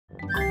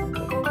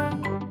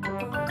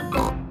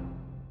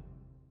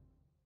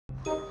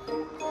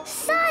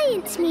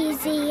Science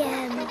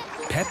Museum.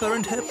 Peppa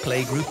and her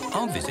playgroup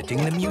are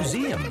visiting the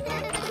museum.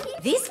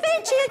 This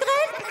way,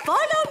 children.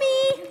 Follow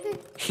me.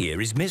 Here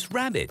is Miss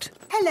Rabbit.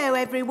 Hello,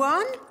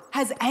 everyone.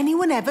 Has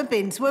anyone ever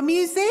been to a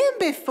museum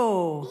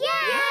before?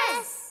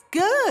 Yes!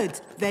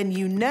 Good. Then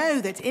you know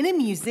that in a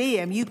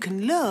museum you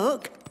can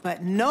look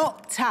but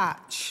not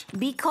touch.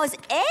 Because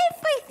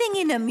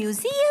everything in a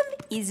museum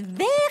is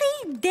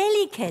very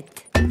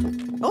delicate.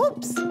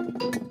 Oops.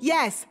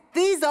 Yes,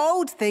 these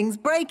old things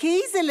break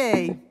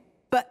easily.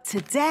 But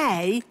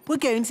today we're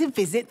going to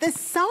visit the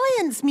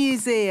Science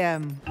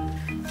Museum.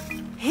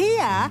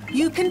 Here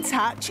you can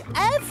touch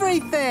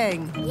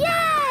everything.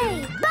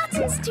 Yay!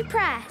 Buttons to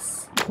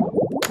press.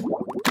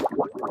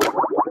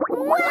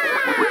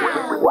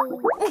 Wow!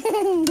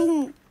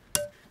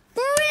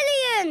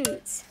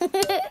 Brilliant!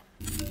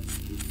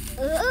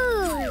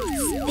 Ooh,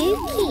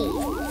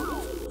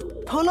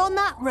 spooky. Pull on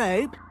that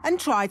rope and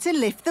try to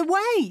lift the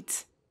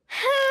weight.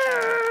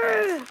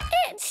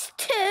 It's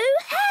too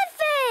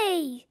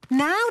heavy.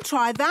 Now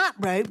try that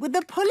rope with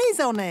the pulleys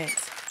on it.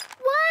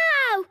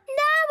 Wow!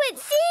 Now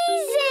it's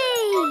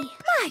easy.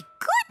 My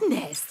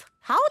goodness!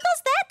 How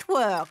does that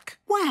work?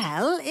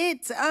 Well, The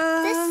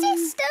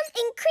system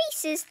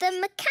increases the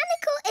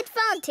mechanical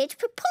advantage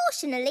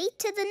proportionally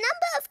to the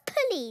number of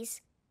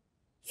pulleys.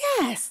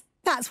 Yes,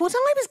 that's what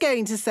I was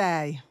going to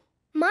say.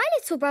 My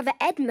little brother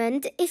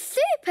Edmund is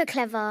super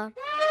clever.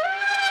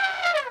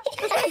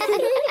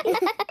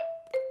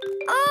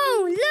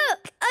 Oh,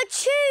 look! A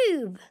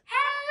tube!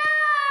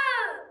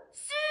 Hello!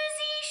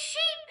 Susie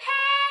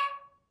Sheephair!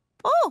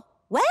 Oh,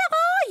 where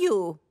are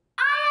you?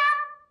 I am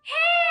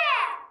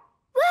here!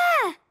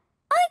 Where?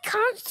 I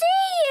can't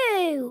see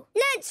you.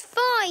 Let's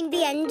find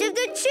the end of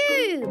the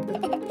tube.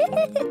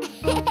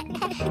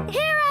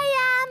 Here I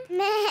am.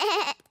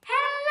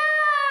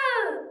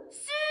 Hello!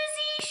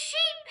 Susie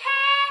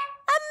Sheephair!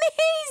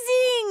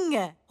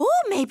 Amazing!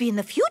 Oh, maybe in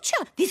the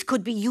future this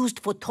could be used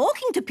for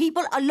talking to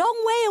people a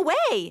long way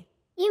away.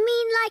 You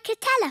mean like a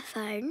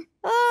telephone?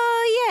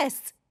 Oh,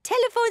 yes.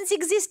 Telephones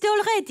exist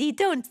already,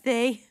 don't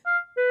they?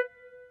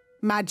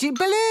 Magic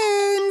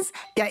balloons!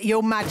 Get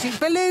your magic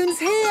balloons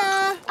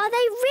here! Are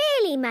they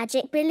really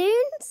magic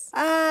balloons?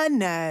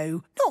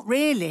 No, not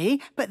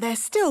really, but they're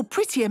still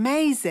pretty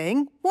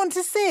amazing. Want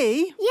to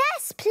see?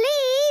 Yes,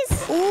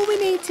 please. All we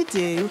need to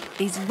do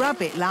is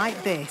rub it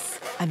like this,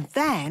 and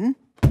then...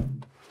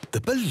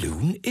 The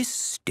balloon is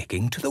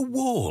sticking to the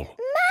wall.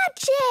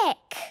 Magic!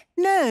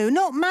 No,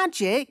 not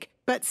magic,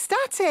 but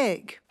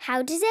static.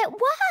 How does it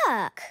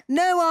work?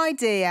 No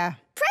idea.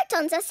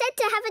 Protons are said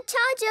to have a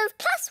charge of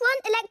 +1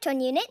 electron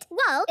unit,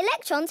 while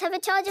electrons have a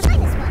charge of -1.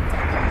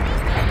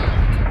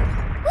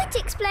 Which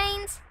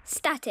explains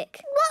static.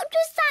 What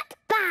was that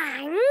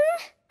bang?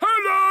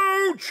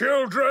 Hello,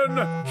 children!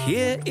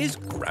 Here is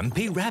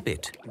Grampy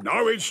Rabbit.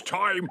 Now it's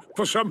time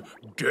for some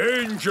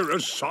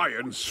dangerous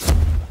science.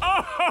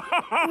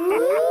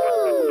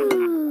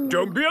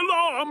 Don't be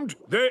alarmed.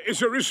 There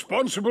is a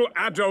responsible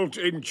adult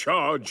in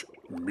charge.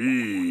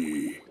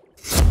 Me.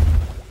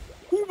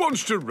 Who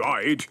wants to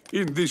ride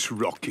in this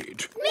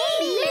rocket?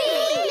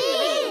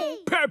 Me!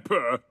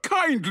 Peppa,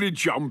 kindly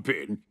jump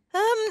in.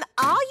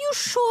 Are you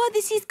sure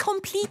this is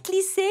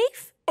completely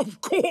safe? Of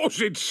course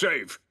it's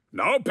safe.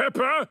 Now,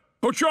 Peppa,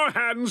 put your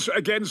hands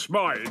against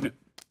mine.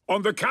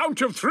 On the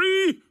count of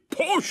 3,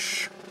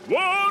 push.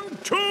 1,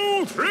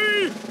 2,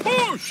 3,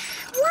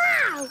 push!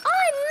 Wow!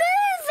 I'm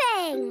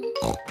moving!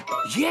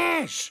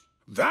 Yes,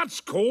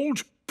 that's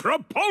called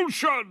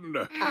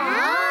propulsion.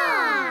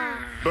 Ah!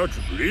 But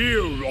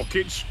real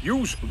rockets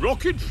use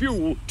rocket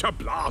fuel to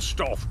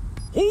blast off.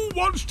 Who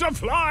wants to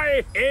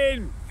fly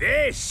in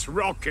this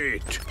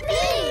rocket?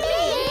 Me!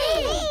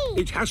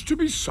 It has to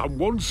be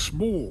someone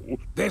small.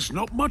 There's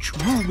not much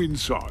room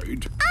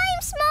inside.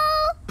 I'm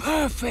small!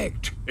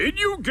 Perfect. In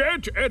you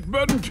get,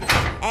 Edmund.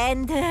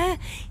 And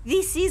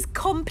this is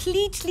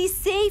completely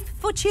safe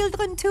for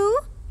children too?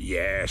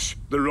 Yes,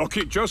 the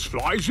rocket just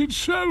flies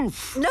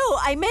itself. No,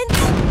 I meant...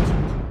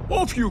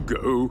 Off you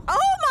go.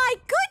 Oh, my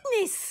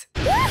goodness!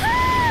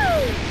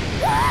 Woohoo!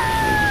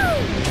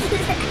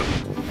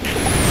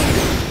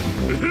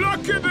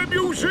 Lucky the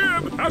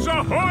museum has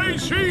a high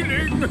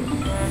ceiling.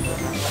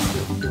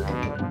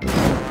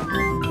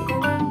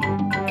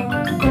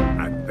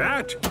 And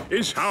that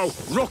is how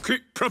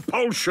rocket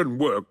propulsion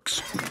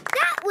works.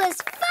 That was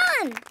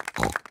fun!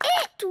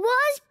 It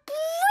was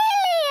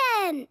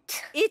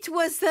brilliant! It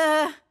was,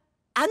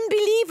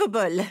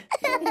 unbelievable.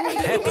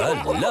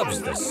 Peppa loves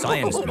the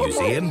Science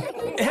Museum.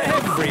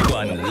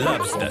 Everyone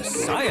loves the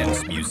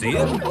Science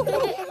Museum.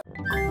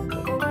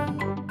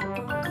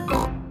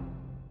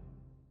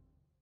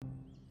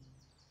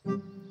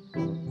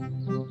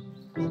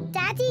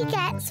 Daddy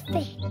gets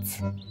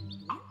fit.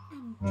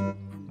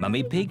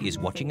 Mummy Pig is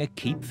watching a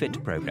Keep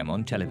Fit programme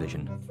on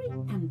television. 3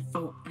 and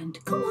 4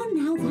 and come on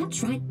now,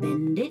 that's right.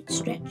 Bend it,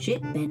 stretch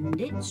it,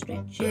 bend it,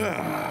 stretch it.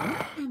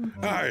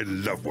 I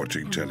love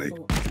watching telly.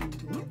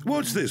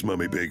 What's this,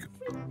 Mummy Pig?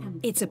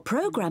 It's a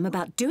programme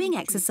about doing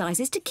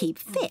exercises to keep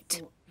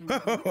fit.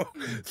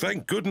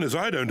 Thank goodness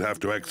I don't have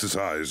to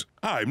exercise.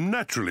 I'm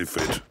naturally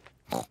fit.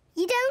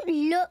 You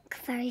don't look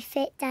very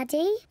fit,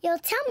 Daddy. Your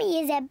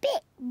tummy is a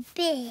bit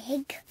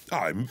big.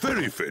 I'm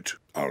very fit.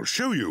 I'll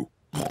show you.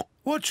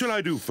 What shall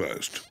I do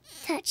first?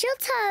 Touch your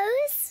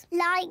toes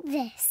like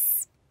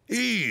this.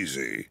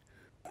 Easy.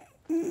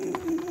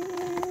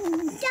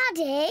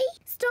 Daddy,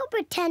 stop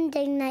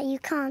pretending that you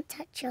can't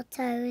touch your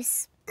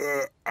toes.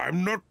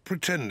 I'm not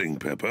pretending,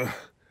 Peppa.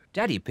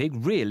 Daddy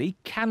Pig really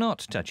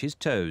cannot touch his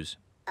toes.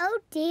 Oh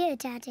dear,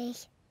 Daddy.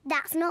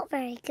 That's not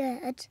very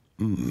good.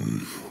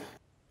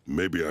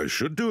 Maybe I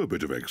should do a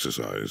bit of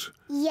exercise.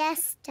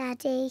 Yes,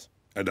 Daddy.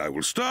 And I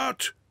will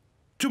start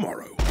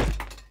tomorrow.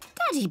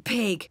 Daddy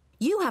Pig,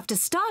 you have to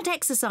start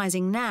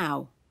exercising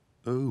now.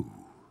 Oh.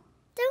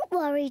 Don't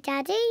worry,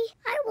 Daddy.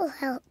 I will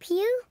help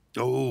you.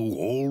 Oh,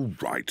 all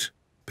right.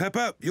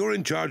 Peppa, you're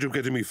in charge of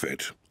getting me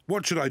fit.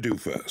 What should I do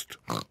first?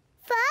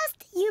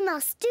 First, you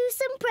must do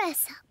some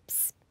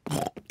press-ups.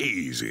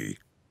 Easy.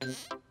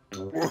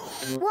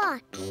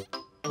 1,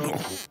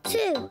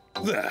 2.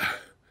 There.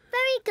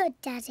 Very good,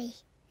 Daddy.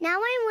 Now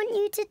I want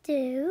you to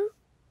do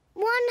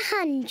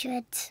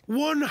 100.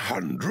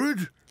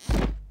 100?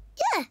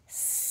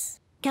 Yes.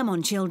 Come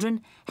on,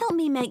 children. Help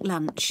me make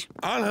lunch.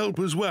 I'll help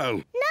as well.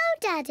 No,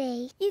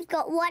 Daddy. You've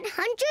got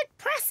 100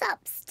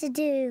 press-ups to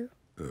do.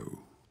 Oh.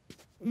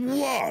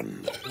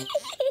 1,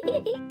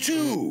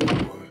 2,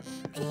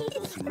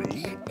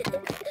 3.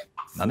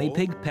 Mummy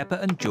Pig, Peppa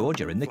and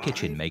George are in the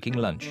kitchen making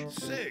lunch.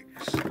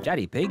 6.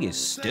 Daddy Pig is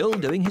still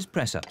doing his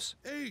press-ups.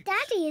 8.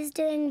 Daddy is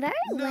doing very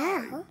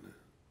well.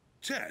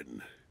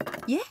 10.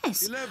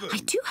 Yes. 11. I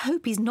do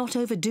hope he's not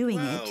overdoing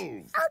 12.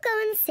 it. I'll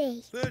go and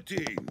see.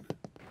 13.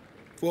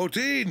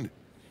 14.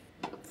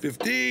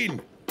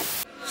 15.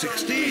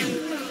 16.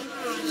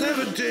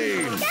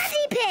 17.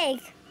 Daddy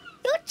Pig,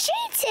 you're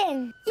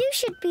cheating. You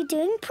should be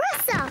doing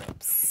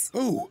press-ups.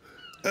 Oh,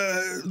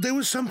 there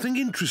was something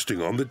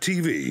interesting on the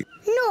TV.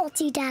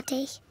 Naughty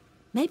Daddy.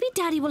 Maybe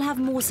Daddy will have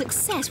more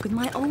success with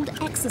my old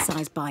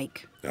exercise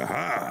bike.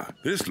 Aha,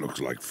 this looks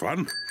like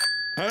fun.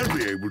 I'll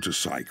be able to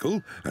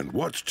cycle and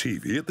watch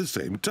TV at the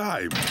same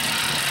time.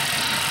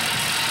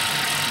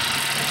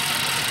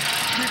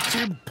 It's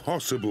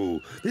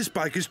impossible. This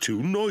bike is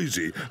too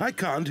noisy. I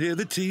can't hear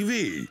the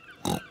TV.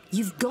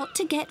 You've got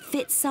to get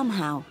fit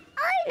somehow.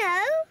 I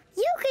know.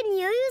 You can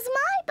use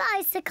my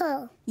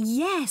bicycle.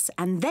 Yes,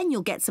 and then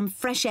you'll get some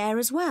fresh air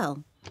as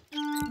well.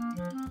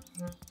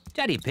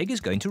 Daddy Pig is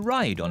going to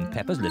ride on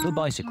Peppa's little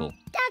bicycle.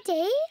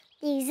 Daddy,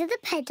 these are the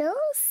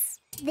pedals,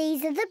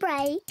 these are the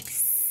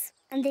brakes,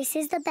 and this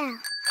is the bell.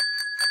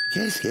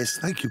 Yes,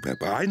 thank you,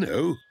 Peppa. I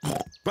know.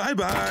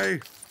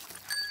 Bye-bye.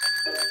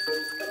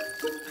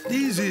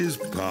 Easy as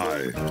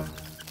pie.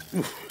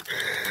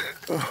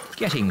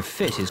 Getting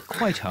fit is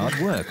quite hard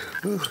work.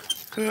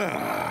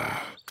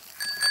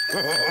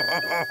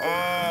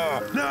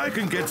 Now I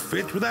can get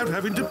fit without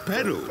having to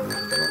pedal.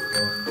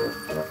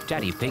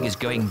 Daddy Pig is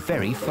going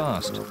very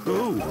fast.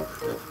 Oh,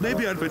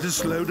 maybe I'd better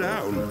slow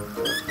down.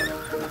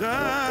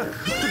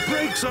 The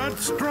brakes aren't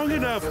strong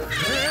enough.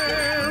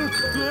 Help!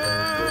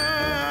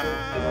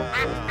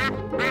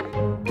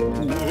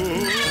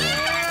 Whoa!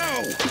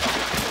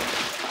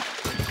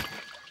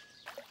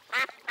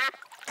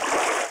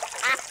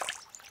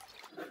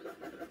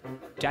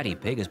 Daddy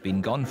Pig has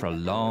been gone for a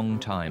long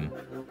time.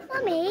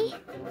 Mummy,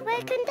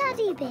 where can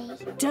Daddy be?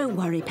 Don't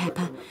worry,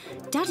 Peppa.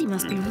 Daddy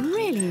must be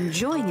really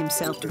enjoying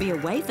himself to be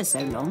away for so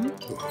long.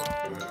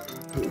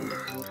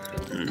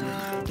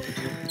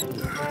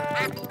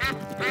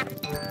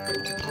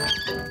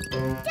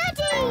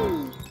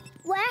 Daddy!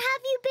 Where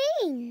have you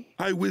been?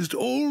 I whizzed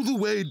all the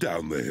way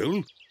down the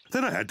hill.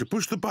 Then I had to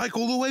push the bike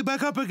all the way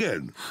back up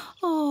again.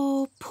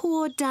 Oh,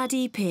 poor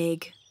Daddy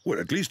Pig. Well,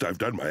 at least I've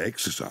done my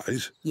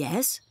exercise.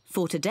 Yes,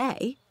 for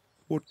today.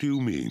 What do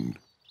you mean?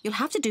 You'll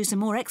have to do some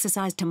more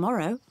exercise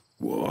tomorrow.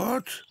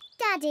 What?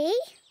 Daddy,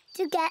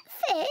 to get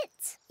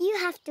fit, you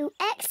have to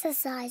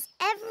exercise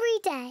every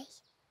day.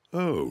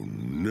 Oh,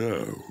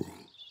 no.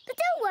 But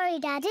don't worry,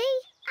 Daddy.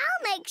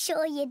 I'll make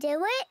sure you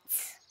do it.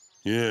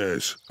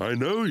 Yes, I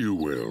know you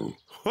will.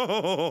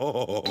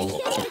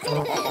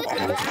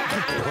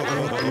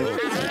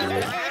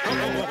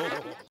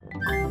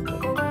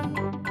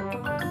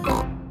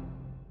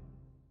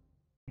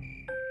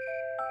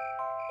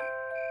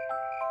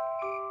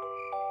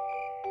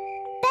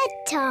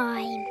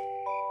 Bedtime.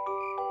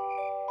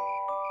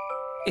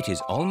 It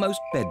is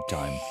almost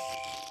bedtime.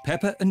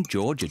 Peppa and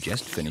George are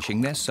just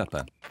finishing their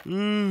supper.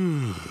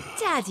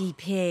 Daddy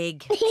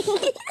Pig.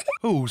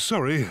 Oh,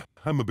 sorry.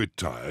 I'm a bit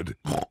tired.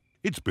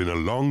 It's been a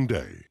long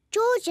day.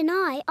 George and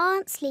I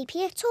aren't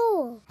sleepy at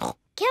all.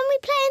 Can we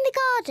play in the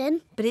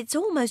garden? But it's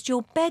almost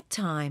your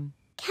bedtime.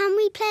 Can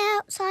we play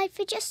outside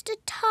for just a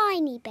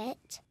tiny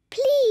bit?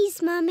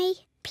 Please,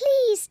 Mummy.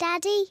 Please,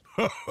 Daddy.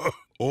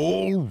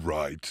 All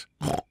right.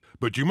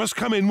 But you must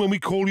come in when we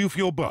call you for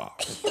your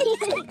bath.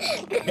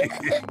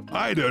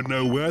 I don't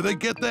know where they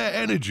get their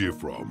energy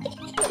from.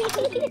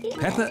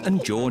 Peppa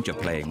and George are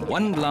playing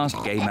one last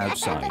game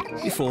outside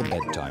before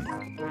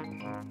bedtime.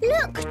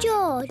 Look,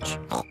 George.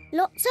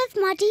 Lots of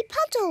muddy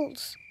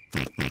puddles.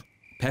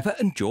 Peppa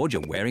and George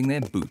are wearing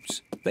their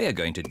boots. They are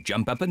going to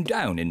jump up and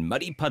down in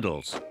muddy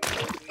puddles.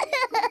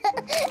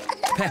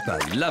 Peppa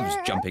loves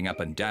jumping up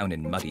and down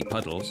in muddy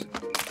puddles.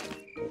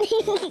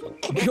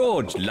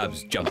 George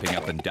loves jumping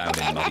up and down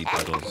in muddy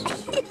puddles.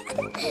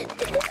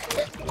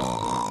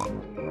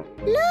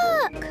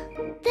 Look!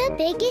 The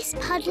biggest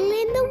puddle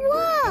in the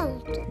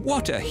world.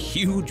 What a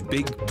huge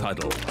big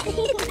puddle.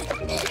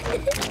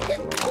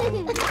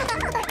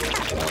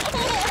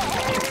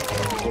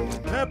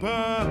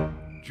 Peppa!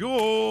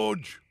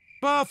 George!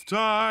 Bath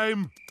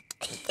time!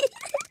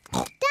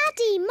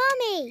 Daddy,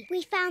 Mummy,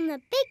 we found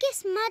the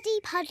biggest muddy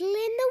puddle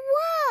in the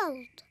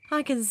world.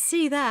 I can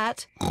see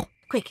that.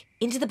 Quick,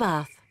 into the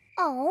bath.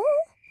 Oh,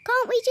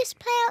 can't we just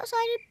play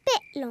outside a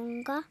bit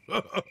longer?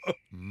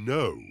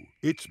 No,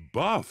 it's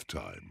bath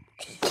time.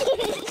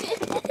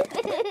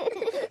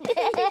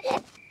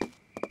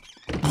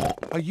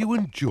 Are you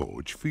and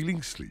George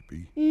feeling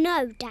sleepy?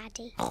 No,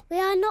 Daddy. We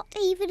are not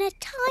even a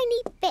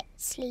tiny bit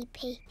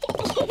sleepy.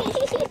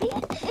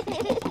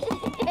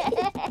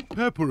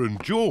 Peppa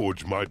and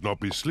George might not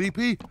be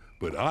sleepy,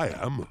 but I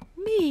am.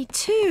 Me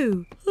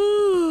too.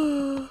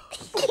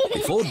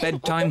 Before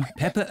bedtime,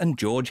 Peppa and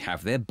George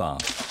have their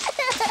bath.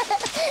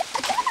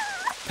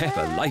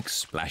 Peppa likes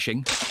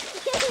splashing.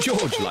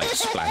 George likes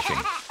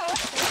splashing.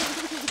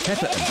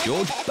 Peppa and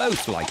George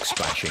both like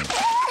splashing.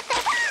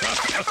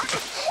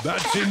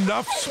 That's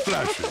enough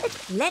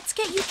splashing. Let's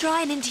get you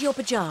dry and into your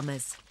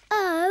pyjamas.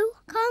 Oh,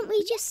 can't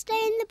we just stay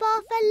in the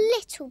bath a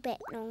little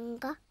bit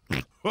longer?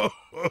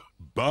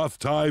 Bath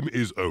time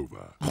is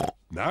over.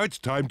 Now it's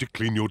time to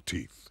clean your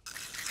teeth.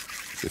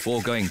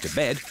 Before going to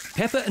bed,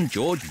 Peppa and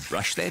George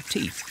brush their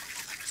teeth.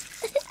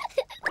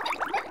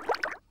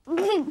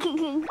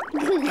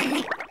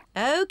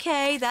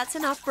 OK, that's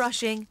enough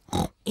brushing.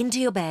 Into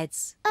your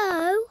beds.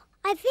 Oh,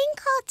 I think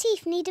our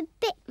teeth need a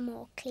bit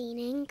more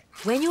cleaning.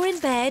 When you're in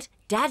bed,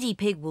 Daddy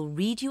Pig will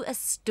read you a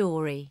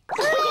story.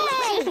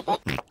 Hooray!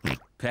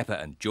 Peppa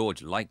and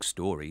George like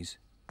stories.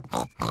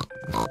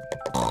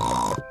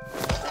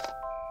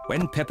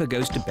 When Peppa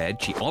goes to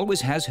bed, she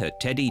always has her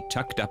teddy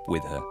tucked up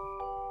with her.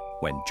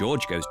 When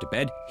George goes to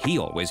bed, he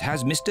always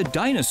has Mr.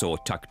 Dinosaur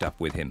tucked up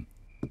with him.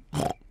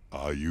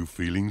 Are you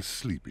feeling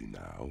sleepy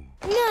now?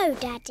 No,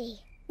 Daddy.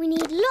 We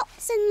need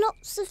lots and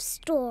lots of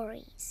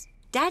stories.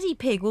 Daddy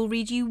Pig will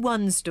read you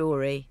one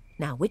story.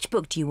 Now, which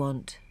book do you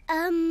want?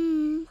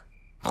 The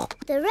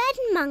Red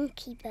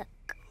Monkey book.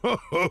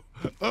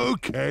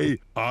 OK,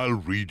 I'll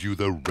read you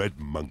the Red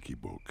Monkey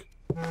book.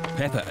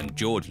 Peppa and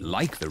George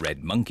like the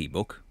Red Monkey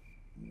book.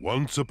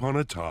 Once upon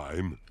a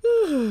time...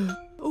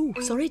 Oh,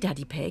 sorry,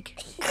 Daddy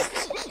Pig.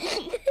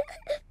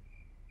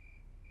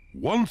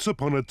 Once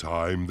upon a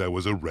time there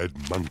was a red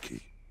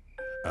monkey.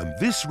 And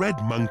this red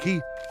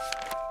monkey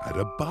had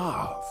a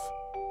bath.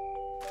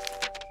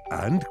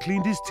 And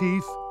cleaned his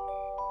teeth.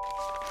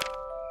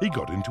 He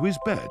got into his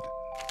bed.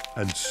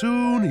 And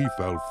soon he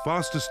fell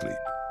fast asleep.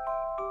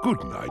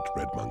 Good night,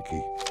 Red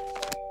Monkey.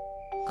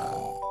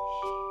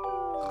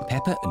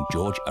 Peppa and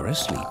George are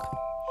asleep.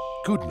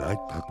 Good night,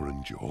 Peppa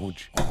and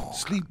George.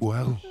 Sleep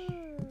well.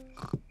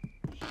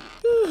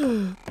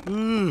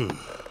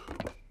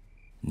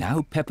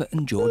 Now Peppa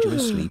and George are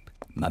asleep,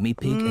 Mummy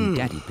Pig and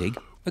Daddy Pig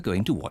are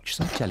going to watch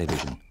some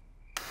television.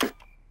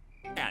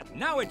 And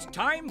now it's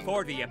time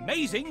for the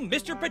amazing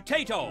Mr.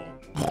 Potato.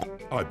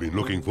 I've been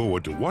looking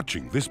forward to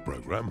watching this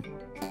programme.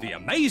 The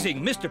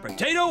amazing Mr.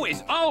 Potato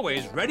is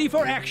always ready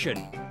for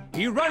action.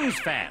 He runs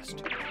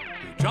fast.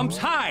 He jumps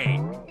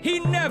high. He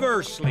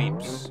never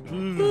sleeps.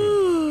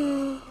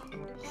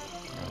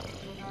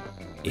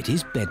 It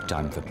is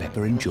bedtime for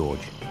Peppa and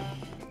George.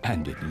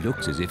 And it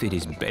looks as if it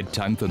is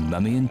bedtime for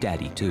Mummy and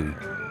Daddy too.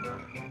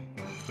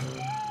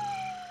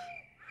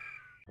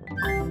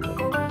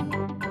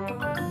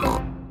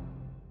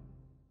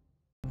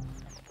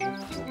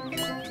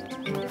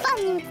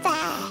 Fun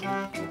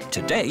fair.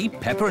 Today,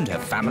 Peppa and her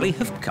family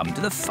have come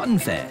to the fun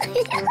fair.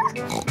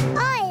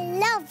 I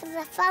love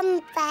the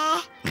fun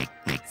fair.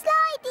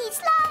 Slidey,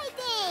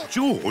 slidey.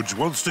 George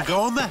wants to go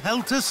on the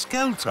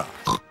helter-skelter.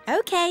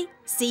 OK,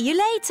 see you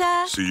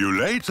later. See you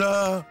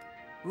later.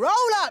 Roll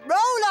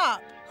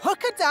up,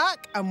 hook a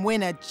duck and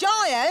win a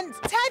giant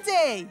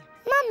teddy.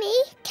 Mummy,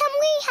 can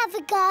we have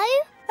a go?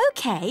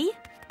 OK.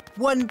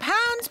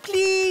 £1,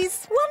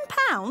 please.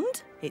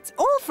 £1? It's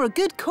all for a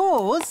good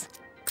cause.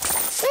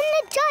 Win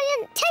the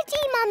giant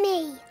teddy,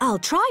 Mummy. I'll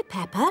try,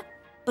 Peppa,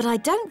 but I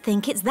don't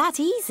think it's that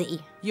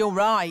easy. You're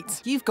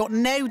right. You've got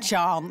no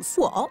chance.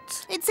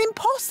 What? It's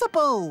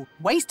impossible.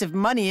 Waste of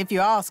money if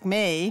you ask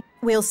me.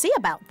 We'll see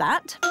about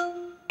that.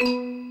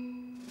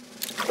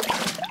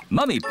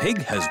 Mummy Pig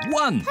has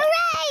won.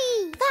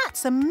 Hooray!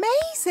 That's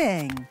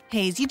amazing.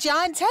 Here's your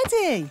giant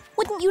teddy.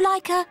 Wouldn't you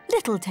like a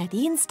little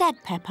teddy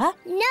instead, Peppa?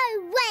 No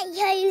way,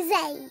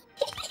 Jose.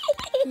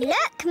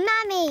 Look,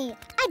 Mummy,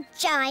 a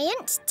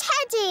giant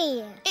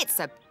teddy. It's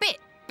a bit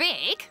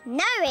big.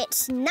 No,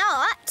 it's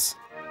not.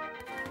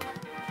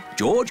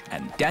 George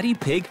and Daddy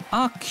Pig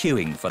are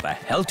queuing for the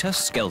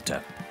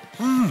helter-skelter.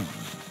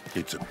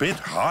 It's a bit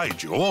high,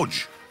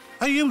 George.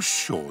 Are you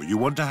sure you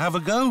want to have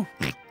a go?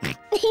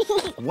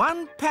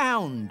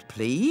 £1,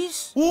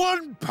 please.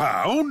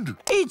 £1?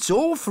 It's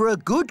all for a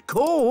good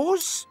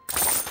cause.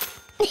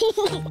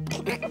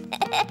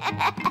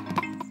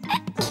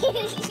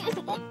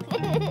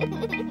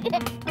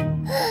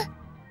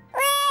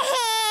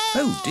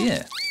 Oh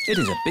dear, it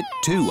is a bit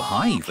too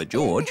high for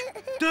George.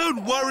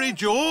 Don't worry,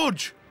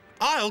 George.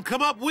 I'll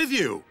come up with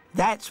you.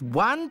 That's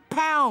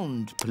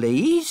 £1,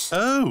 please.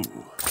 Oh.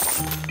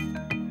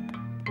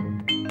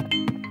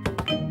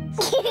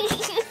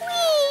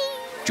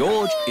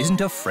 George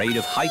isn't afraid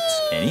of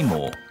heights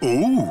anymore.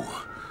 Ooh,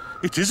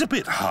 it is a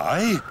bit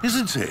high,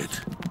 isn't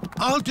it?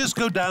 I'll just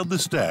go down the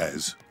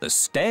stairs. The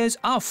stairs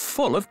are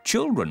full of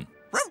children.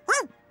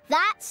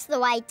 That's the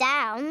way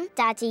down,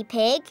 Daddy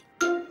Pig.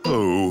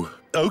 Oh,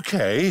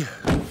 OK.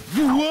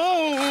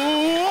 Whoa!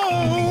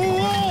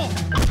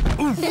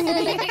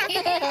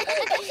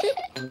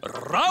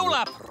 Roll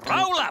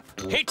up,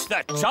 hit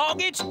the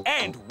target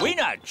and win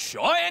a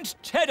giant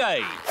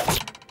teddy.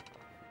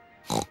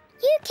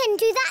 You can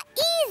do that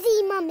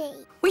easy, Mummy.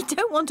 We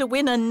don't want to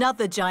win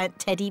another giant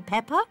teddy,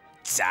 Peppa.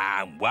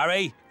 Don't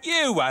worry,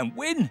 you won't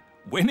win.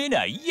 Women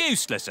are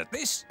useless at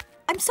this.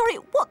 I'm sorry,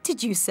 what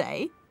did you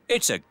say?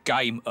 It's a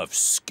game of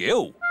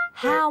skill.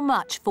 How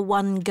much for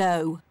one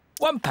go?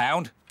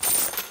 £1.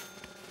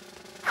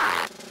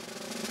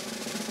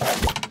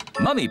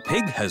 Mummy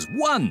Pig has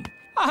won.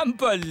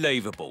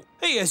 Unbelievable.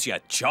 Here's your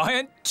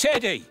giant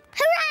teddy.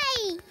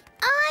 Hooray!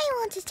 I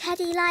want a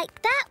teddy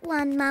like that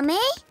one, Mummy.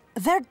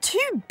 They're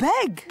too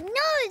big.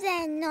 No,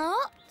 they're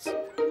not.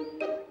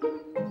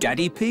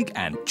 Daddy Pig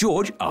and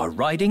George are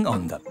riding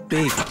on the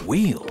big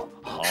wheel.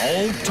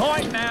 Hold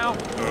tight now.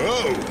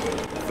 Oh,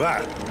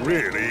 that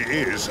really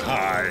is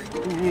high.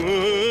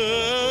 Whoa!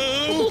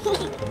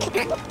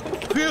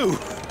 Phew,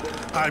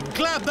 I'm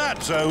glad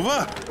that's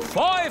over.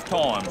 5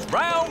 times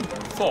round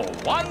for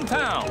 £1.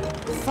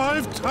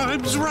 5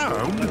 times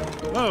round?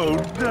 Oh,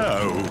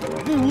 no.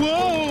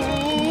 Whoa!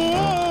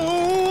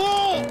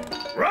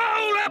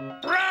 Roll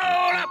up,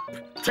 roll up!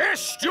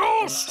 Test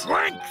your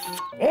strength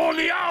on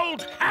the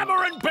old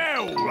hammer and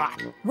bell.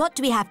 What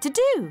do we have to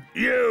do?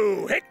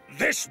 You hit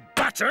this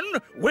button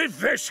with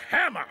this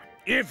hammer.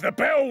 If the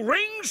bell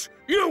rings,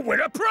 you win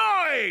a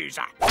prize.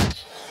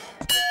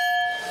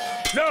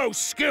 No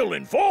skill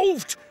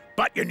involved,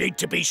 but you need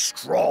to be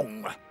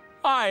strong.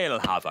 I'll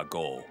have a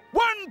go.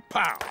 £1.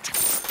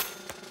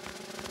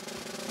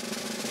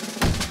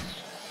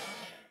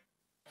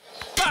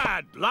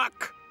 Bad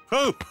luck.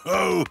 Ho,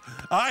 ho!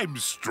 I'm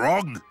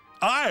strong.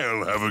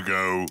 I'll have a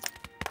go.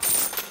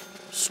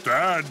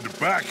 Stand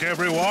back,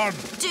 everyone.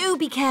 Do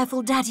be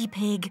careful, Daddy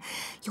Pig.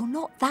 You're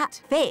not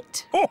that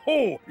fit.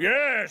 Oh,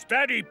 yes,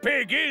 Daddy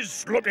Pig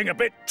is looking a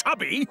bit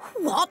tubby.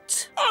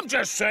 What? I'm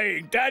just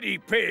saying Daddy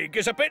Pig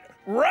is a bit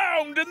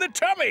round in the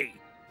tummy.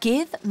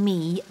 Give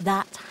me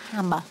that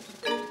hammer.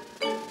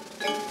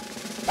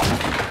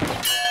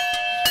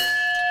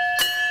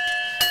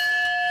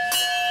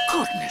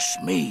 Goodness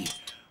me,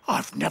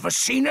 I've never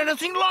seen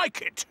anything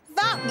like it.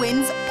 That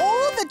wins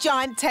all the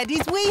giant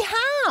teddies we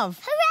have.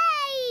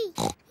 Hooray!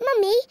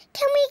 Mummy,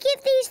 can we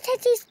give these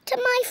teddies to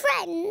my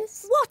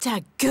friends? What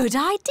a good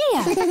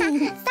idea.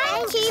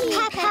 Thank you,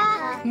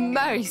 Peppa.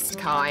 Most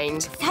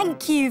kind.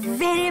 Thank you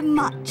very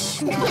much.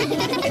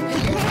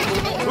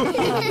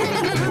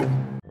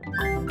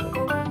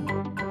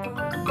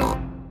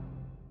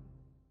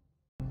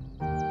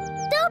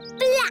 The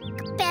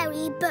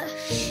blackberry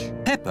bush.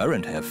 Peppa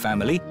and her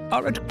family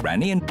are at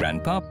Granny and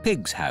Grandpa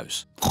Pig's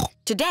house.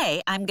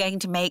 Today, I'm going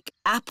to make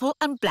apple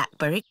and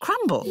blackberry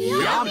crumble.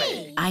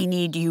 Yummy! I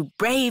need you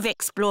brave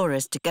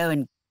explorers to go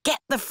and get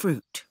the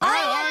fruit.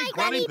 Aye, aye,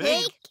 Granny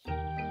Pig.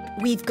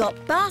 We've got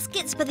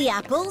baskets for the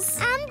apples.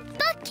 And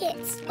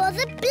buckets for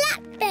the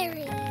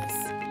blackberries.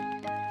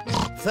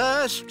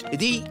 First,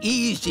 the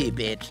easy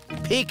bit,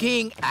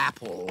 picking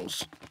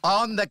apples.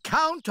 On the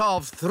count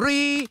of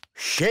 3,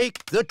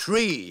 shake the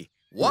tree.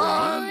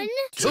 1,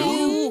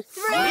 2,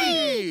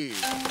 3.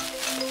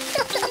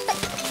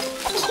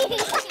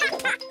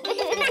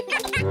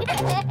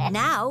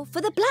 Now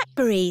for the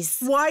blackberries.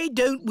 Why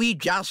don't we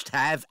just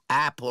have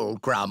apple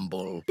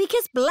crumble?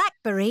 Because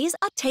blackberries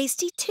are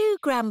tasty too,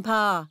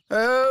 Grandpa.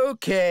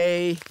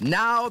 OK,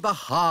 now the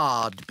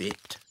hard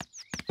bit.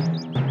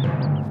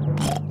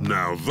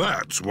 Now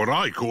that's what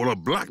I call a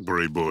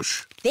blackberry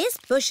bush. This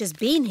bush has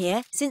been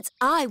here since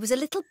I was a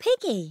little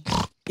piggy.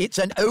 It's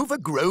an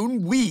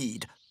overgrown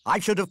weed. I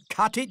should have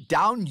cut it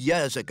down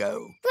years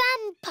ago.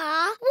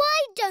 Grandpa,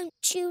 why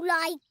don't you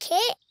like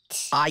it?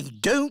 I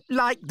don't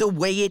like the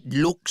way it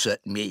looks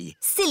at me.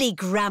 Silly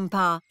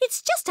Grandpa.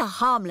 It's just a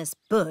harmless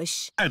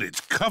bush. And it's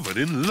covered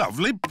in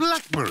lovely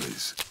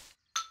blackberries.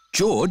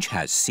 George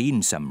has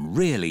seen some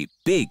really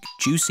big,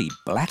 juicy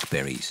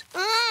blackberries.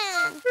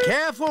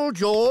 Careful,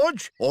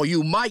 George, or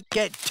you might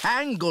get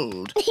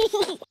tangled.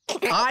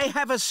 I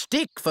have a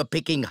stick for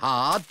picking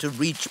hard to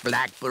reach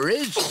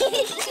blackberries.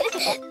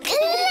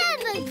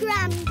 Clever,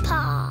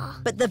 Grandpa.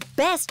 But the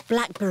best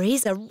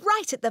blackberries are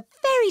right at the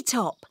very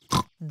top.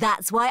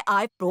 That's why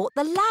I brought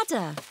the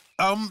ladder.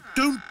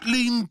 Don't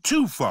lean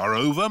too far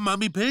over,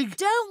 Mummy Pig.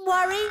 Don't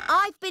worry,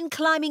 I've been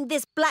climbing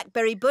this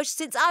blackberry bush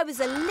since I was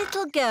a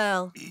little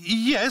girl.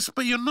 Yes,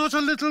 but you're not a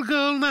little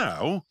girl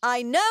now.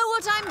 I know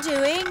what I'm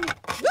doing.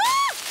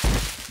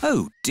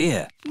 Oh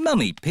dear,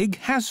 Mummy Pig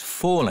has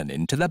fallen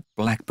into the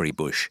blackberry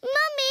bush.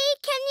 Mummy,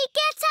 can you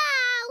get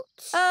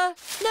out?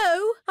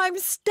 No, I'm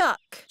stuck.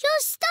 You're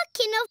stuck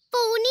in a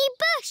thorny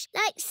bush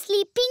like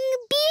Sleeping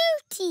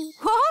Beauty.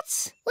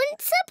 What?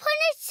 Once upon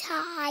a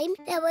time,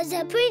 there was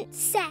a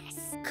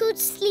princess called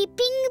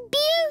Sleeping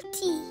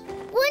Beauty.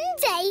 One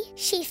day,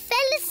 she fell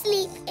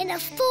asleep in a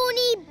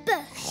thorny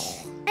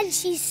bush and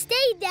she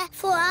stayed there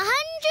for 100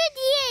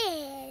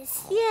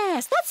 years.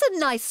 Yes, that's a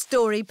nice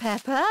story,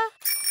 Peppa.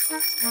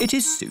 It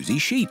is Susie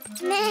Sheep.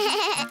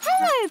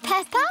 Hello,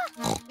 Peppa.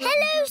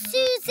 Hello,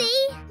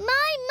 Susie.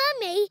 My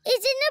mummy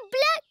is in a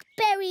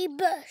blackberry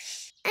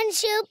bush and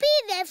she'll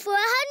be there for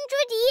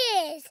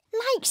 100 years.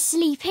 Like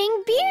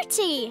Sleeping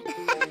Beauty.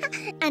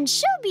 And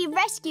she'll be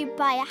rescued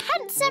by a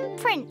handsome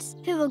prince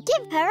who will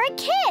give her a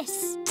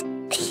kiss.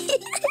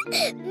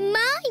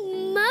 My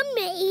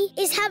mummy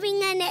is having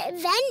an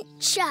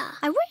adventure.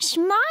 I wish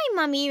my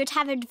mummy would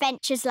have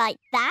adventures like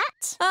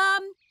that.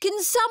 Can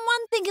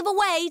someone think of a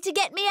way to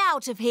get me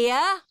out of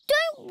here?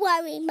 Don't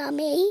worry,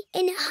 Mummy.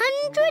 In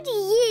 100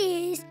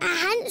 years, a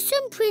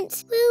handsome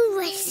prince will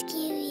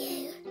rescue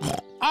you.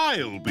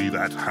 I'll be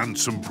that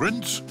handsome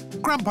prince.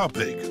 Grandpa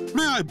Pig,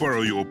 may I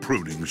borrow your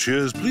pruning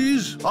shears,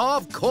 please?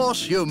 Of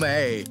course you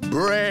may,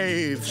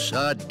 brave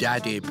Sir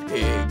Daddy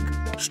Pig.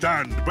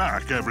 Stand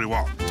back,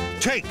 everyone.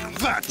 Take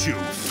that, you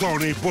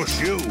thorny bush,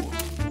 you.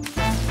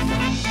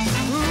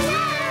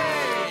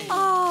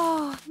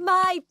 Oh,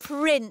 my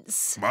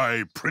prince.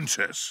 My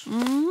princess. You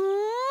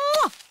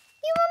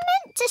were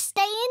meant to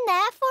stay in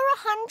there for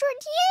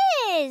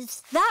 100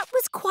 years. That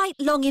was quite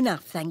long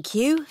enough, thank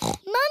you.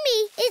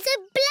 Mummy is a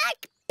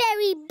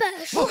blackberry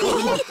bush.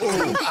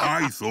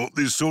 I thought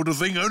this sort of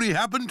thing only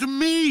happened to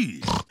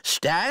me.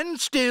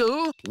 Stand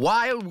still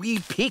while we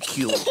pick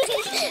you.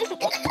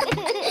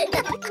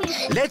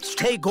 Let's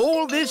take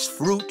all this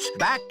fruit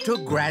back to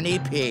Granny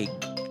Pig.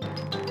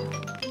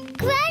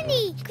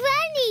 Granny,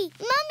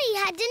 Mummy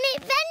had an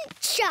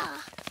adventure.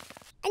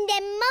 And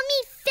then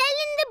Mummy fell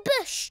in the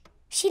bush.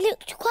 She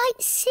looked quite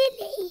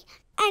silly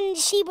and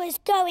she was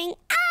going,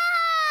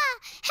 "Ah!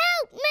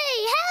 Help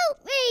me,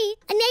 help me!"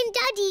 And then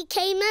Daddy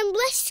came and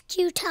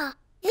rescued her.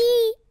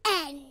 The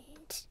end.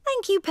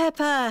 Thank you,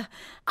 Peppa.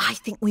 I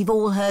think we've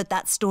all heard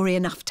that story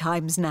enough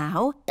times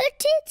now.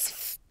 But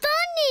it's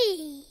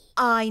funny.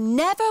 I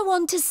never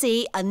want to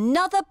see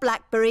another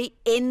blackberry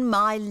in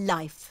my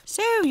life.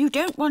 So you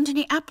don't want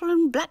any apple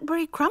and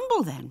blackberry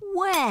crumble then?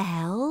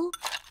 Well,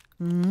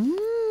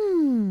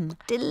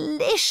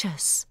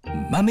 delicious.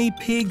 Mummy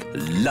Pig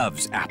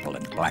loves apple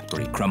and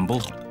blackberry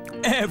crumble.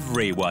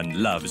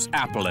 Everyone loves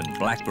apple and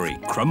blackberry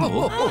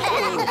crumble.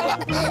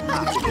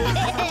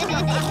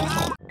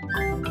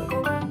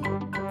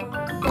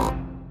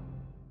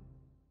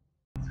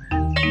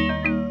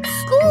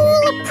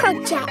 School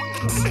project.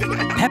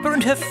 Peppa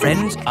and her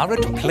friends are at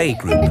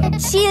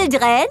Playgroup.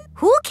 Children,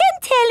 who can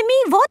tell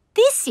me what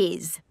this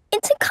is?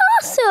 It's a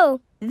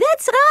castle.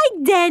 That's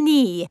right,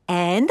 Danny.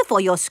 And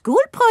for your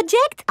school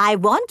project, I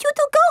want you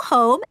to go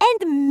home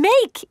and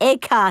make a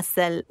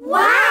castle.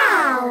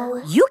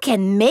 Wow! You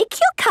can make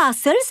your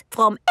castles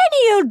from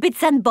any old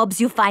bits and bobs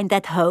you find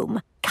at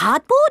home.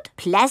 Cardboard,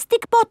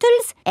 plastic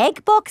bottles,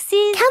 egg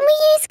boxes. Can we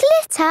use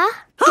glitter?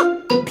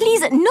 Oh,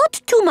 please,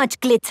 not too much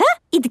glitter.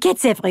 It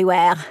gets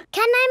everywhere.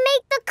 Can I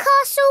make the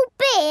castle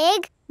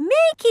big?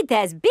 Make it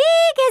as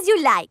big as you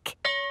like.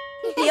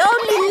 The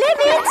only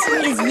limit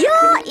is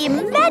your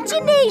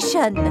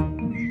imagination.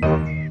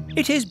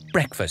 It is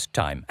breakfast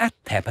time at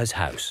Peppa's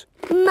house.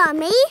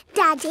 Mummy,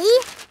 Daddy,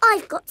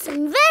 I've got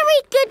some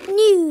very good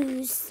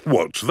news.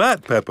 What's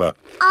that, Peppa?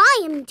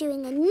 I am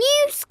doing a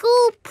new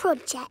school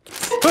project.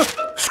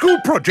 School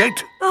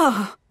project?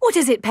 Oh, what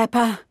is it,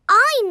 Peppa?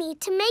 I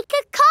need to make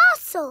a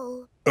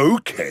castle.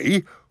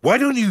 OK. Why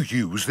don't you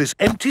use this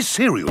empty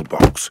cereal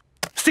box?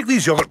 Stick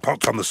these yoghurt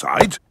pots on the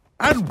sides.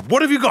 And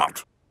what have you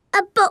got?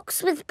 A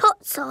box with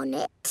pots on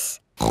it.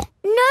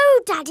 No,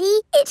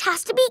 Daddy, it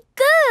has to be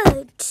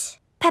good.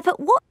 Peppa,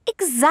 what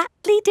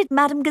exactly did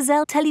Madame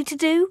Gazelle tell you to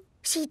do?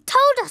 She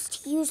told us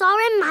to use our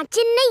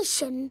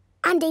imagination.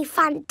 And a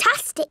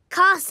fantastic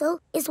castle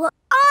is what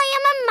I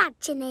am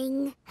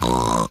imagining.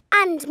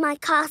 And my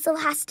castle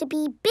has to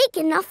be big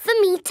enough for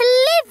me to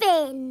live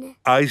in.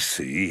 I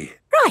see.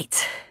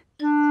 Right.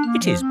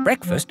 It is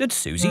breakfast at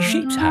Susie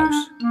Sheep's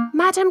house.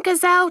 Madame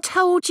Gazelle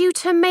told you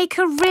to make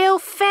a real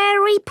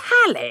fairy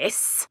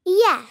palace?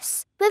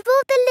 Yes, with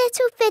all the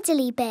little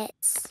fiddly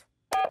bits.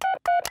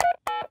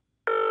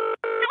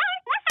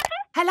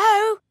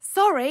 Hello?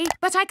 Sorry,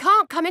 but I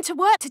can't come into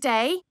work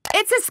today.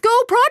 It's a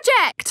school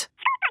project.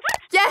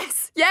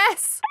 Yes.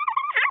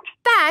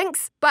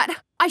 Thanks,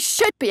 but I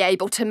should be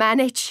able to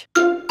manage.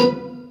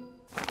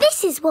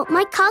 This is what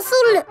my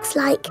castle looks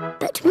like,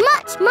 but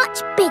much,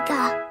 much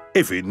bigger.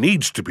 If it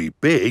needs to be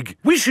big,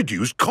 we should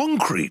use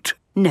concrete.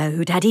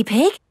 No, Daddy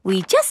Pig.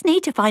 We just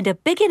need to find a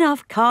big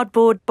enough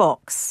cardboard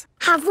box.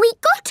 Have we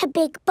got a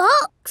big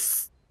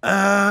box?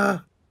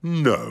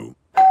 No.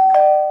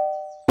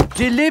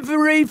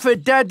 Delivery for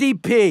Daddy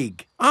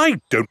Pig.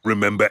 I don't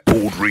remember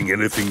ordering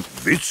anything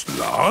this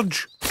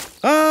large.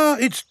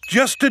 It's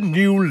just a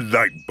new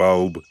light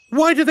bulb.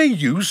 Why do they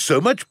use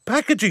so much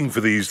packaging for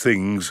these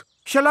things?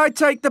 Shall I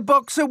take the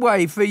box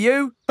away for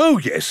you? Oh,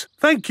 yes,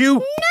 thank you.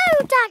 No,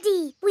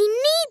 Daddy, we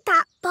need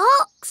that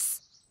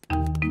box.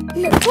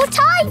 Look what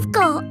I've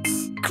got.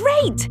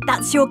 Great!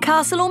 That's your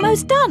castle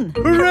almost done.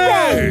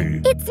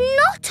 Hooray! It's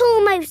not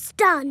almost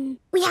done.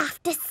 We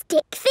have to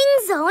stick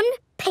things on,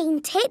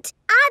 paint it,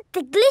 add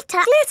the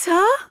glitter.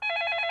 Glitter?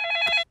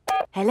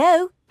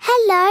 Hello?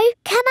 Hello,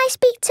 can I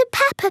speak to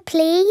Peppa,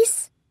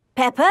 please?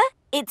 Peppa,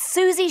 it's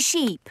Susie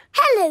Sheep.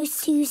 Hello,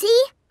 Susie.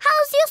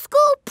 How's your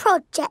school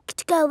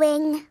project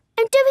going?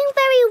 I'm doing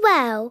very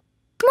well.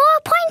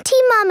 More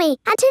pointy, Mummy,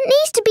 and it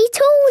needs to be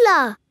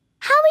taller.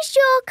 How is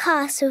your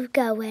castle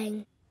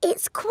going?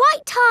 It's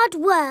quite hard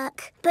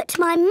work, but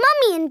my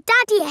Mummy and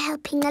Daddy are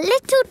helping a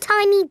little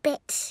tiny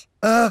bit.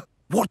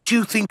 What do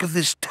you think of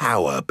this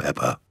tower,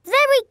 Peppa?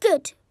 Very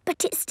good,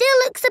 but it still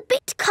looks a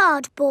bit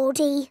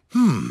cardboardy.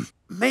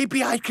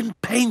 Maybe I can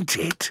paint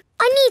it.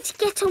 I need to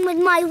get on with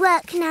my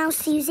work now,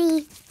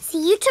 Susie.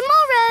 See you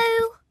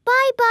tomorrow.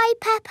 Bye-bye,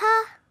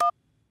 Peppa.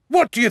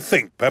 What do you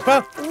think,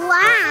 Peppa?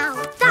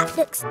 Wow, that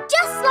looks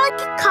just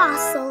like a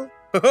castle.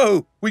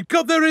 Oh, we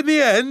got there in the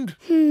end.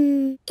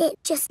 It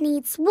just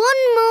needs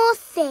one more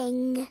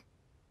thing.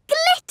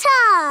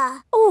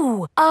 Glitter!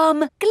 Oh,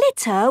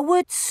 glitter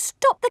would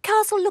stop the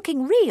castle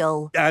looking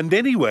real. And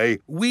anyway,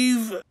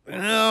 we've,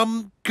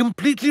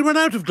 completely run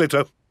out of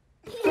glitter.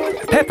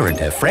 Peppa and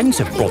her friends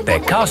have brought their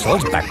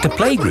castles back to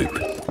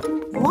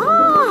Playgroup.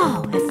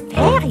 Wow, a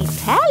fairy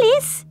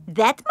palace?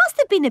 That must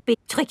have been a bit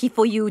tricky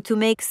for you to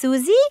make,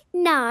 Susie.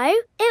 No,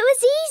 it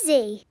was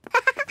easy.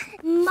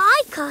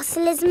 My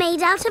castle is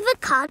made out of a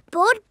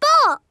cardboard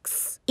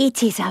box.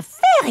 It is a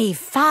very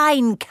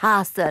fine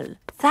castle.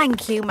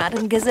 Thank you,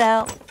 Madame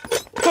Gazelle.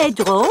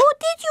 Pedro,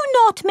 did you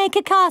not make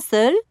a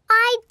castle?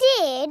 I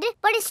did,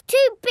 but it's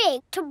too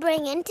big to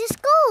bring into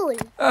school.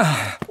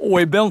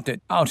 We built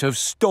it out of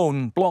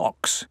stone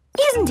blocks.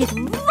 Isn't it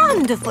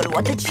wonderful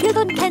what the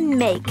children can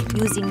make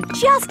using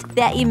just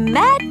their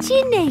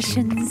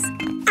imaginations?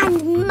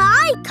 And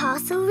my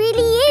castle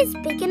really is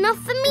big enough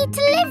for me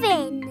to live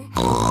in.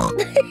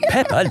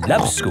 Peppa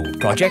loves school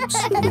projects.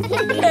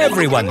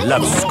 Everyone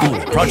loves school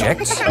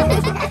projects.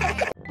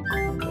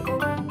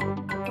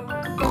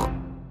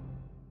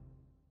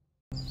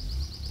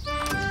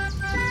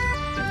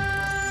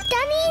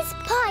 Danny's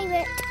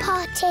Pirate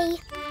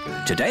Party.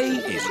 Today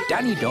is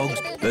Danny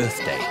Dog's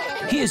birthday.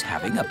 He is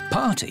having a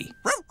party.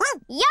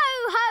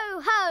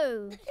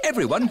 Yo-ho-ho!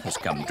 Everyone has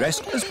come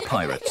dressed as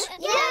pirates.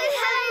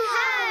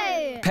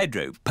 Yo-ho-ho!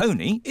 Pedro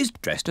Pony is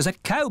dressed as a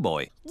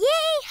cowboy.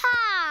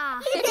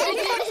 Yee-haw!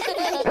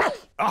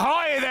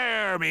 Ahoy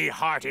there, me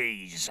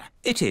hearties.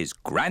 It is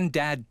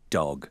Grandad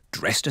Dog,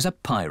 dressed as a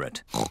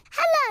pirate.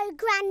 Hello,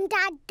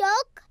 Grandad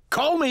Dog.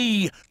 Call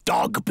me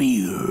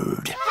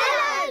Dogbeard.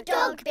 Hello,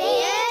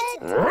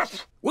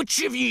 Dogbeard.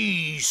 Which of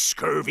ye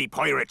scurvy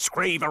pirates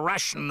crave a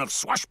ration of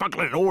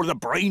swashbuckling o'er the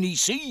briny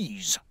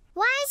seas?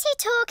 Why is he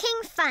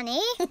talking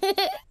funny?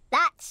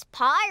 That's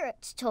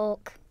pirates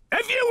talk.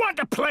 If you want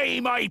to play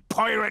my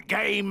pirate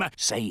game,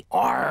 say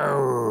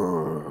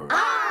arr.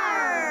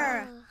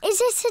 Arr! Is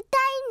this a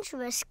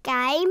dangerous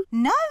game?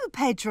 No,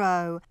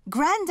 Pedro.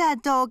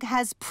 Grandad Dog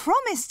has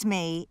promised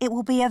me it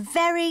will be a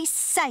very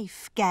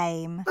safe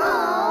game.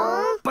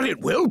 Aww. But it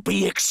will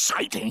be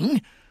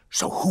exciting.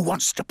 So who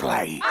wants to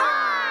play?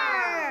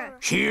 Arr!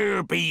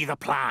 Here be the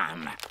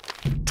plan.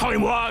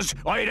 Time was,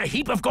 I had a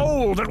heap of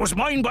gold that was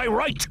mine by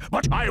right,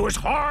 but I was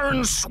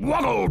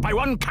horn-swoggled by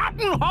one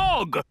Captain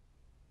Hog.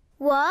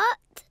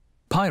 What?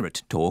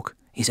 Pirate talk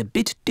is a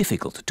bit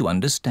difficult to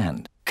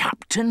understand.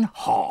 Captain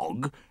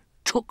Hog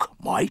took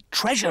my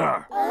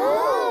treasure.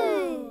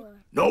 Oh!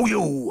 Know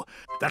you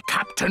that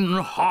Captain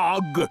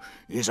Hog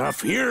is a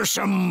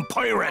fearsome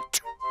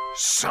pirate?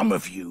 Some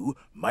of you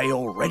may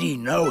already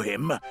know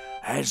him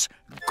as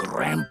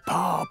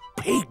Grandpa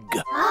Pig.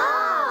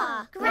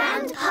 Ah,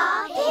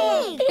 Grandpa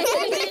Pig!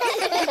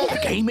 The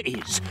game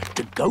is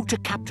to go to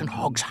Captain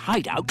Hog's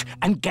hideout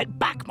and get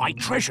back my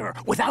treasure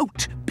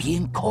without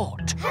being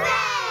caught.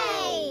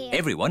 Hooray!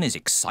 Everyone is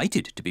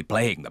excited to be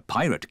playing the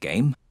pirate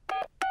game.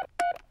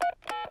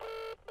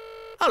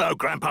 Hello,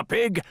 Grandpa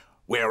Pig.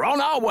 We're on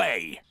our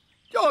way.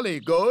 Jolly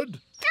good.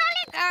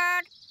 Jolly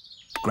good.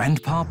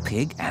 Grandpa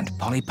Pig and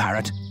Polly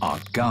Parrot are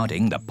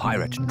guarding the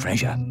pirate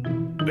treasure.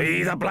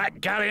 Be the black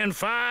galleon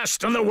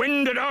fast and the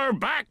wind at our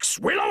backs,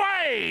 we'll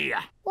away!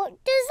 What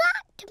does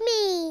that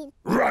mean?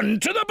 Run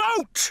to the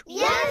boat!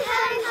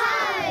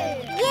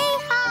 Yo-ho-ho!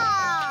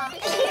 Yeehaw!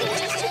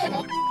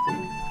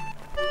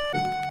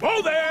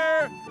 Whoa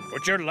there!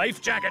 Put your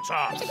life jackets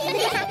on.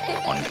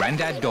 On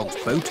Grandad Dog's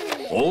boat,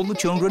 all the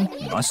children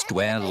must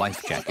wear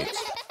life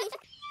jackets.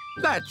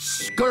 That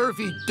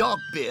scurvy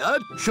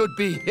Dogbeard should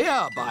be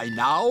here by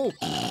now.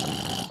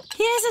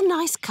 Here's a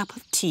nice cup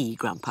of tea,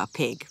 Grandpa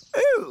Pig.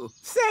 Oh,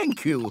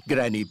 thank you,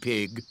 Granny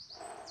Pig.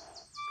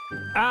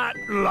 At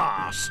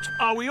last.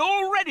 Are we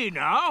all ready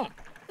now?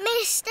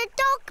 Mr.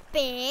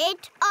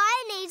 Dogbeard,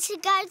 I need to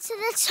go to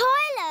the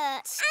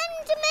toilet.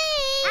 And me.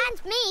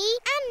 And me.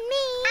 And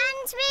me.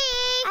 And me.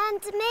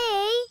 And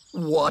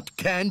me. What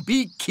can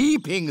be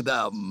keeping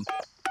them?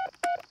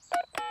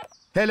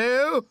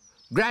 Hello,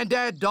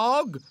 Grandad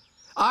Dog?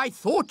 I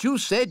thought you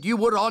said you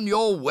were on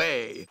your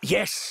way.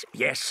 Yes,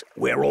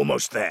 we're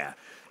almost there.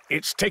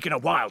 It's taken a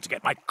while to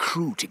get my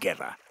crew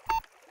together.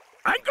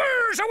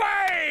 Anchors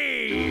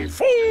away!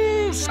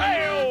 Full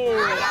sail!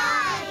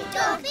 Aye,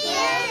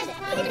 Dogbeard!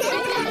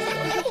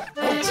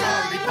 Oh,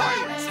 jolly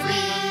pirates we,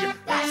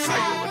 that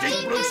sail the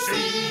deep blue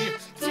sea,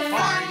 to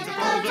find the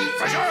golden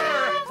treasure,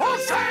 full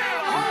sail,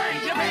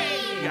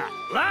 ahoy-de-mee!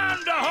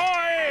 Land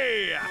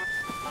ahoy!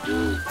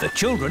 The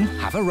children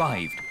have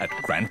arrived at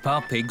Grandpa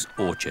Pig's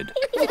orchard.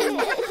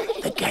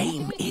 The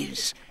game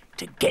is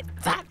to get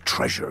that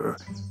treasure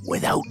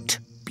without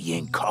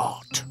being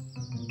caught.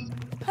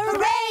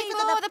 Hooray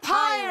for the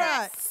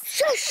pirates!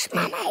 Shush,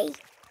 Mummy.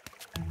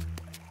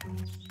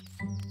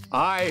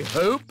 I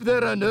hope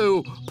there are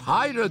no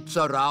pirates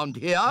around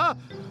here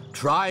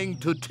trying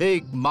to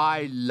take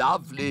my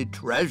lovely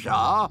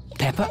treasure.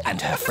 Peppa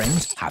and her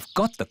friends have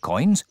got the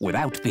coins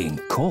without being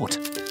caught.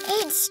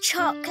 It's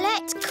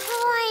chocolate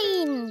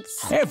coins.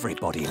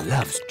 Everybody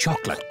loves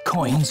chocolate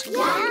coins. Yum,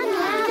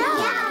 yum,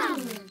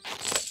 yum.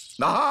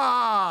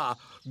 Ah!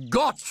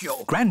 Got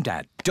you!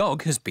 Grandad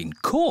Dog has been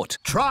caught.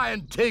 Try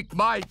and take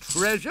my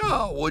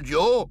treasure, would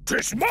you?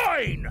 'Tis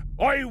mine!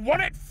 I won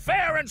it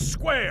fair and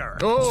square!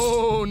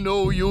 Oh,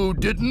 no, you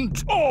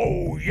didn't.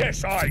 Oh,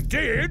 yes, I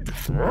did!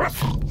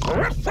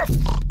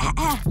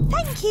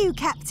 Thank you,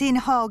 Captain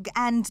Hog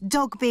and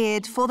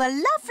Dogbeard, for the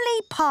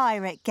lovely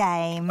pirate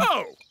game.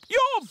 Oh,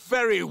 you're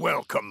very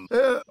welcome.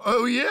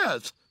 Oh,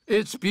 yes.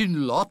 It's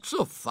been lots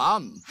of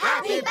fun.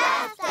 Happy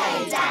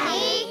birthday,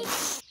 Danny!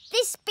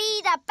 This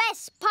be the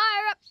best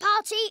pirate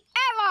party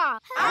ever!